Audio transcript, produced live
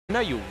No,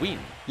 you'll win.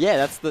 Yeah,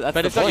 that's the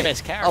But it's point. not your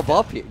best character. I'll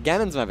bop you.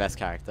 Ganon's my best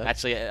character.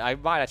 Actually, I'd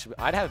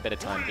have a better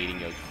time beating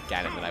your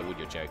Ganon than I would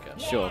your Joker.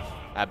 Sure.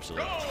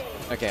 Absolutely.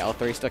 Okay, I'll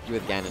 3-stock you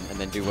with Ganon and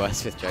then do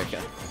worse with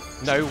Joker.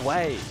 No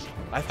way.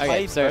 I've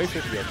played so both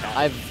of your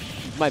characters.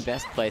 my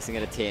best placing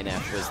at a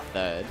TNF was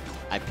 3rd.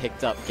 I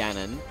picked up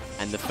Ganon,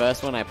 and the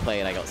first one I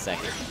played, I got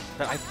 2nd.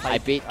 But I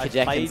beat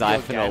Kajek and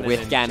Zyphonor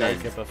with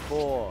Ganon. Joker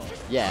before.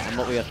 Yeah, and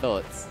what were your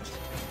thoughts?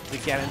 The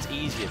Ganon's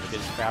easier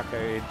because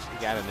Falco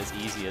Ganon is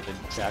easier than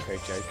Falco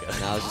Joker.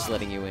 No, I was just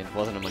letting you win.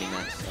 Wasn't a money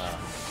match. Oh,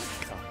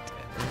 God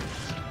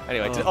damn.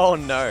 Anyway, oh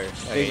no.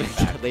 Okay,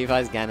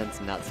 Levi's Ganon's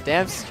nuts.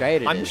 Damn straight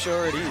it is. I'm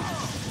sure it is.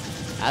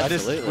 Absolutely. I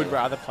just would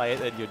rather play it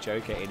than your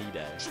Joker any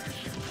day.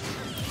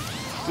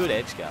 Good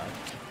edge guard.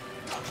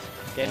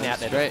 Getting out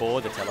there before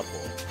the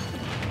teleport.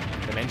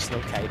 Dimensional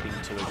caping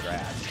to a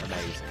grab.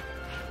 Amazing.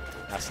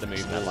 That's the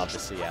move I love to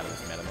see out of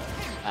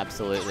Metamorph.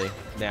 Absolutely.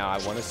 Now, I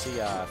want to see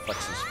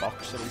Flex's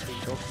Fox that he's been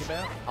talking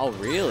about. Oh,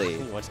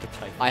 really? He wants to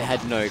play Fox. I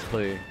had no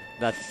clue.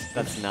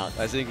 That's nuts.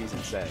 I think he's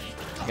insane.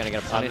 You're going to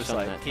get a punish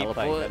on that keep teleport.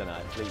 playing Meta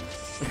Knight, please.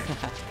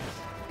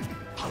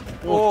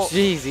 Oh,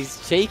 jeez,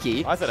 he's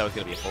cheeky. I thought that was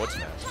going to be a forward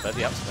smash, but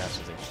the up smash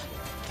was interesting.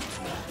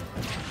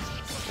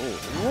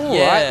 Ooh,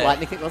 yeah. Right,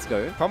 lightning kick, let's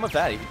go. Problem with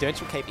that, if you don't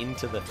cape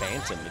into the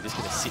Phantom, you're just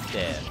going to sit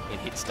there and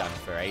hit stun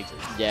for ages.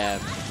 Yeah.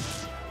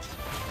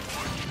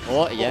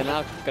 Oh, yeah,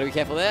 no, gotta be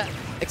careful there.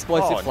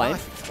 Explosive flame.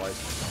 Nice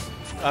explosive.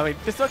 I mean,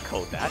 it's not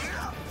called that.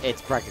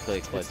 It's practically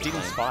explosive It's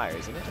Din's flame. Fire,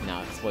 isn't it?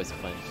 No, explosive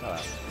flame.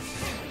 Oh.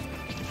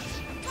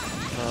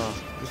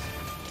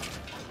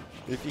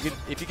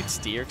 If you could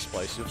steer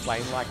explosive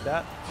flame like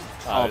that,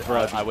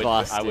 bro,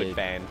 I would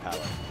ban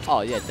Palo.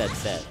 Oh yeah, dead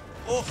set.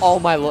 Oh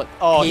my lord.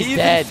 Oh, he's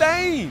dead.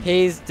 Insane.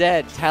 He's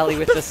dead. Talie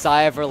with the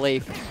sigh of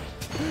relief.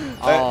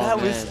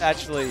 That was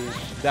actually,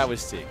 that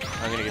was sick.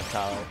 I'm going to give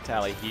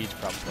Talie huge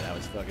props for that. That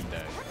was fucking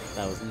dope.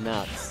 That was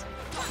nuts.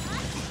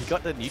 He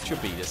got the neutral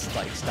B, just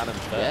like stun him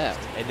first, Yeah.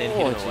 and then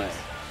hit him away.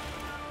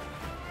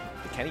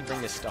 But can he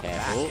bring this stock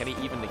back? Can he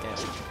even the game?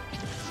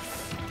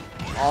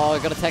 Oh,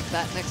 gotta tech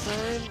that next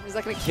time. Is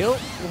that gonna kill?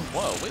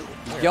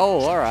 Whoa,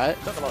 Yo, alright.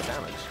 Took a lot of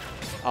damage.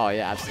 Oh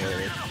yeah,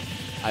 absolutely.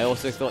 I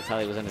also thought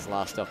Talie was on his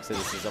last stock, so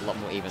this is a lot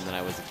more even than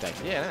I was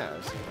expecting. Yeah,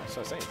 no, so I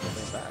was saying,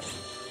 it's back.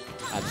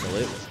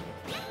 Absolutely.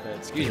 But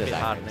it's a bit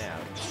harder now.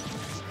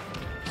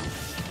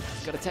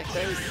 Gotta tech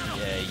those.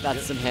 Yeah,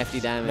 that's some hefty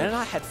damage. Man,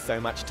 I had so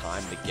much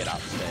time to get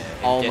up there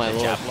and get my the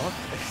lord. jab lock.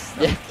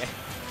 Yeah.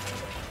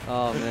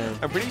 Oh man.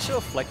 I'm pretty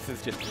sure Flex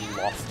has just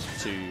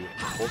lost to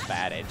a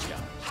bad edge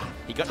guard.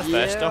 He got the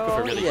first stock of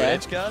a really good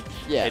edge guard.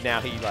 Yeah. And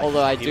now he like.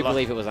 Although I do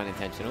believe it was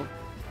unintentional.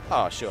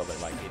 Oh sure, but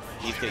like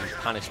he's getting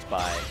punished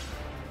by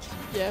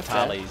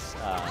Talie's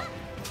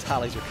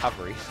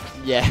recovery.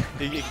 Yeah.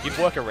 You can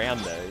work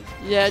around those.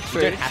 Yeah,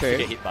 true. You don't have to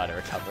get hit by the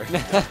recovery.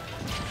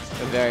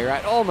 You're very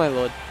right. Oh my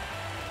lord.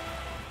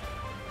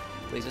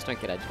 Please just don't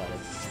get edge fighted.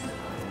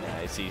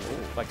 No, see,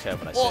 Flex heard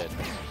what I said.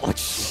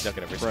 He's not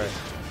gonna risk it.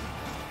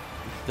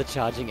 The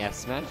charging F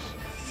smash.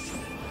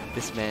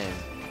 This man.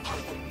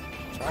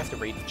 Tries to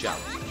read the jump,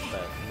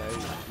 but no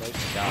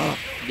jump.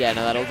 Yeah,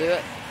 no, that'll do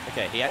it.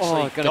 Okay, he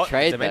actually got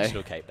trade,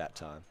 dimensional cape that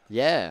time.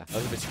 Yeah. That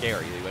was a bit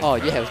scary. Oh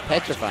yeah, it was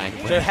petrifying.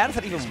 So how does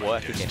that even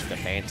work against the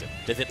Phantom?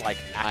 Does it like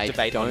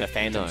activate on the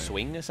Phantom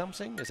swing or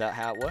something? Is that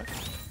how it works?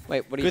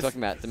 Wait, what are you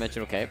talking about?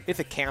 Dimensional cape? It's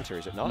a counter,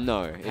 is it not?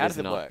 No, how does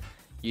it work?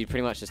 You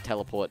pretty much just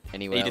teleport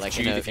anywhere. You just like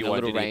choose if you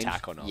want to do the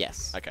attack or not.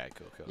 Yes. Okay,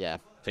 cool. Yeah.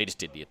 So he just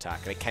did the attack,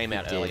 and it came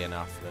out early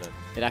enough that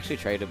it actually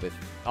traded with.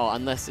 Oh,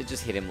 unless it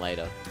just hit him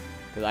later,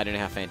 because I don't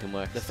know how Phantom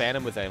works. The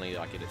Phantom was only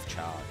like at its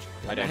charge.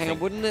 I don't Hang on,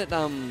 wouldn't it?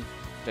 Don't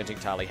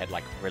think Talie had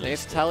like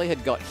released. If Talie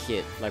had got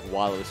hit like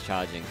while it was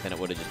charging, then it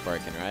would have just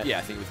broken, right? Yeah,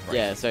 I think it was broken.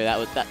 Yeah, so that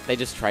was that. They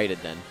just traded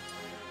then.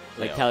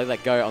 Like Talie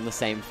let go on the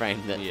same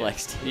frame that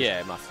Flex did. Yeah,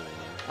 it must have been.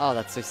 Yeah. Oh,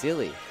 that's so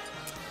silly.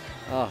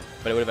 Oh.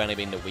 But it would have only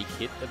been the weak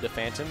hit of the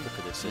Phantom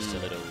because it's just a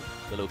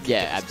little kick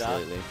yeah, at the start.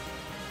 absolutely.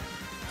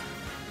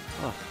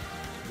 Oh.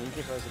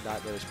 Ninja vs.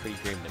 Knight there was pretty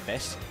grim. The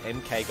best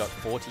MK got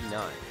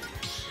 49.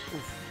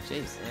 Oof,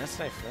 jeez. Yeah, that's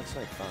no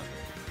fun.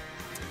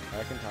 I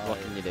reckon Talie. What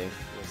can you do?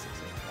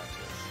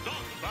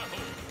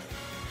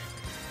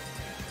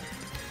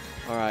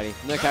 Alrighty,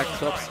 no character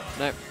swaps.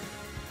 Nope.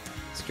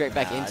 Straight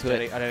back into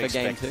it for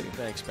game 2. I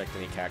don't expect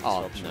any character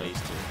swaps from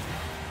these two.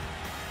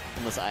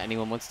 Unless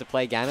anyone wants to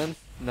play Ganon?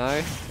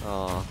 No?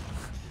 Oh.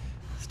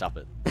 Stop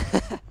it.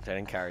 Don't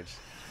encourage.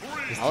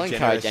 I'll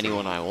encourage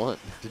anyone I want.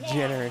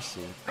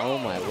 Degeneracy. Oh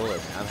my lord.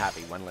 I'm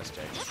happy. One less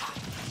joke.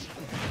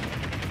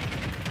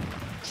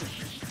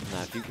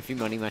 No, if you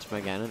money match my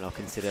Ganon, I'll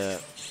consider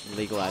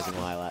legalizing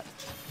Lilat.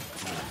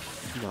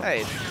 No.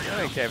 Hey, I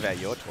don't care about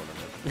your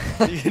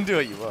tournament. You can do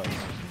what you want.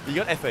 You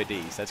got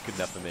FODs, that's good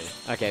enough for me.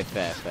 Okay,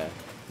 fair.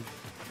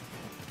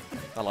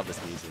 I love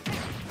this music.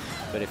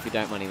 But if you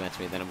don't money match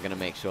me, then I'm going to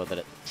make sure that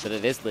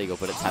it is legal,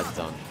 but it's hazards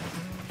on.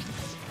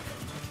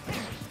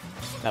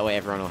 That way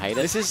everyone will hate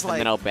it, this is like,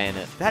 and then I'll ban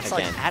it That's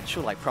again. like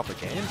actual like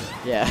propaganda.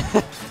 Yeah.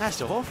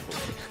 That's awful.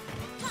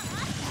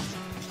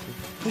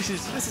 This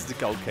is the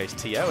Gold Coast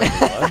TO,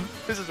 everyone.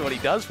 This is what he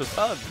does for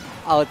fun.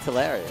 Oh, it's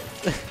hilarious.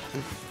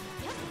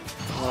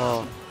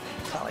 Oh.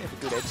 Talie have a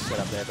good edge set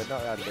up there, but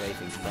not able to get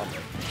anything from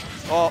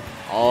it.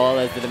 Oh,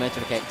 there's the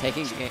dimensional cape.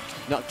 Taking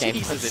not game, but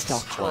Jesus, it's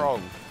stock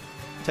strong. one.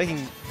 Taking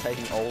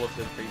all of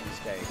the previous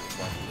games.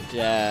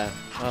 Yeah.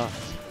 Oh.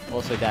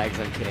 Also, Dags,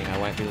 I'm kidding. I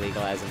won't be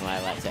legalizing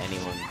Lilac to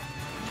anyone.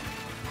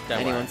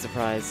 Anyone's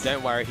surprised.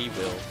 Don't worry, he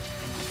will.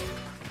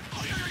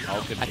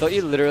 I thought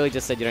you literally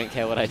just said you don't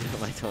care what I do at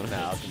my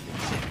tournament.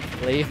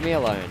 No, Leave me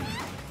alone.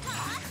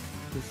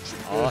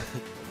 Oh,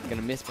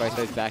 gonna miss both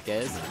those back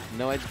airs.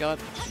 No edge guard,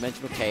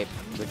 dimensional cape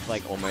with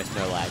like almost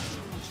no lag.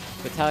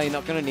 But Talie,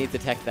 not gonna need to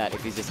tech that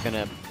if he's just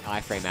gonna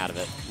iframe out of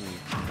it.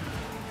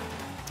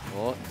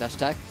 Oh, dash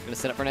attack. Gonna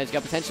set up for an edge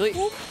guard potentially.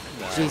 No.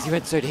 Jeez, he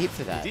went so deep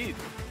for that. He did.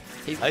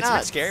 He's It's a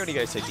bit scary when he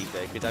goes so deep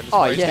there because I'm just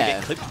worried he's gonna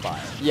get clipped by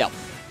it. Yep.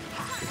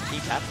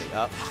 Keep happening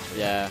up.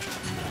 Yeah.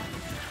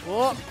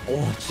 Oh,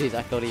 jeez,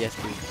 I thought he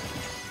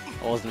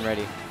SP'd. I wasn't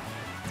ready.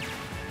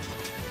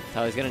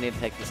 Talie's gonna need to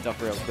take the stock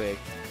real quick.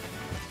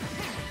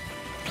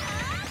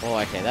 Oh,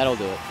 okay, that'll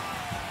do it.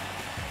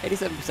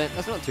 87%,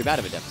 that's not too bad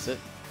of a deficit.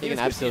 He can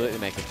absolutely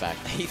make it back.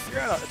 Talie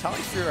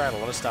threw out a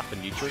lot of stuff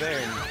in neutral there,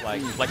 and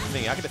like the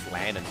thing, I could just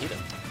land and hit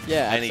him.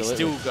 Yeah, and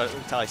absolutely.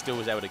 Talie still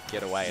was able to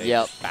get away. And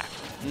Yep.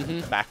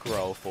 Back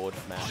roll forward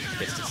from that,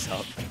 gets to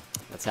stop.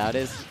 That's how it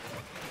is.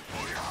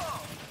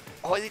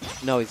 Oh,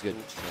 no, he's good.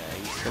 Yeah,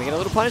 he's Gonna get a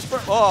little punish, bro.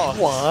 Oh,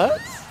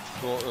 What?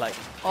 Well, like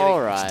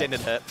Alright.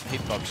 extended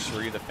hitbox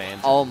through the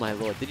Phantom. Oh my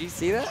lord, did you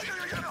see that?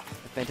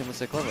 The Phantom was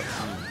so clever.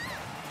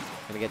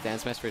 Gonna get down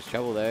smash for his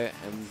trouble though,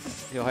 and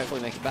he'll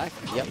hopefully make it back.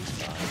 Yep.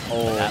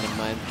 Oh, never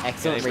mind.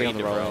 Excellent read on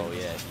the roll.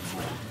 Yeah.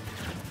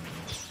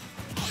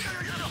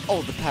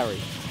 Oh, the parry.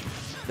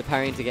 The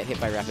parrying to get hit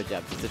by rapid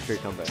jabs. It's a true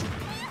combo.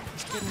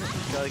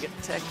 Gotta get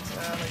tech.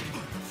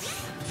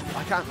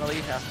 I can't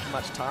believe how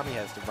much time he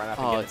has to run up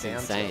and Oh, get it's it down.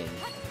 insane.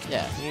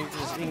 Yeah. He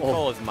can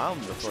call his mum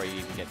before he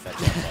even gets that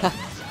jump.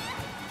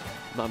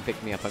 Mum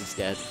picked me up, I'm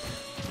scared.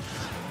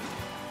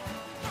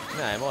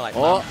 No, more like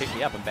mum picked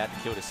me up, I'm about to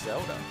kill the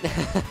Zelda.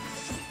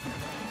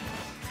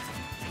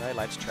 No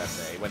ledge trap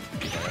there. He went.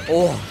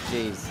 Oh,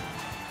 jeez.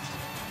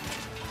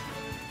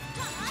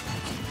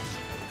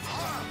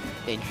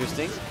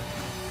 Interesting.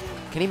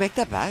 Can he make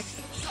that back?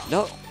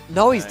 No.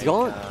 No, he's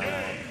gone.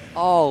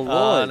 Oh, lord.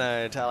 Oh,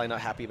 no. Talie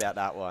not happy about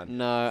that one.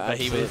 No, but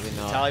absolutely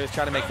not. Talie was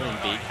trying to make something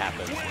big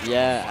happen.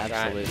 Yeah,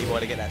 absolutely. Right? He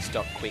wanted to get that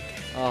stock quick.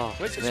 Oh,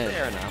 which is man.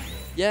 fair enough.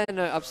 Yeah,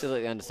 no,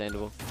 absolutely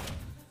understandable.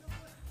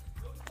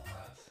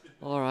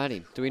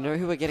 Alrighty. Do we know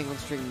who we're getting on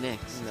stream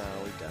next? No,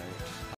 we don't.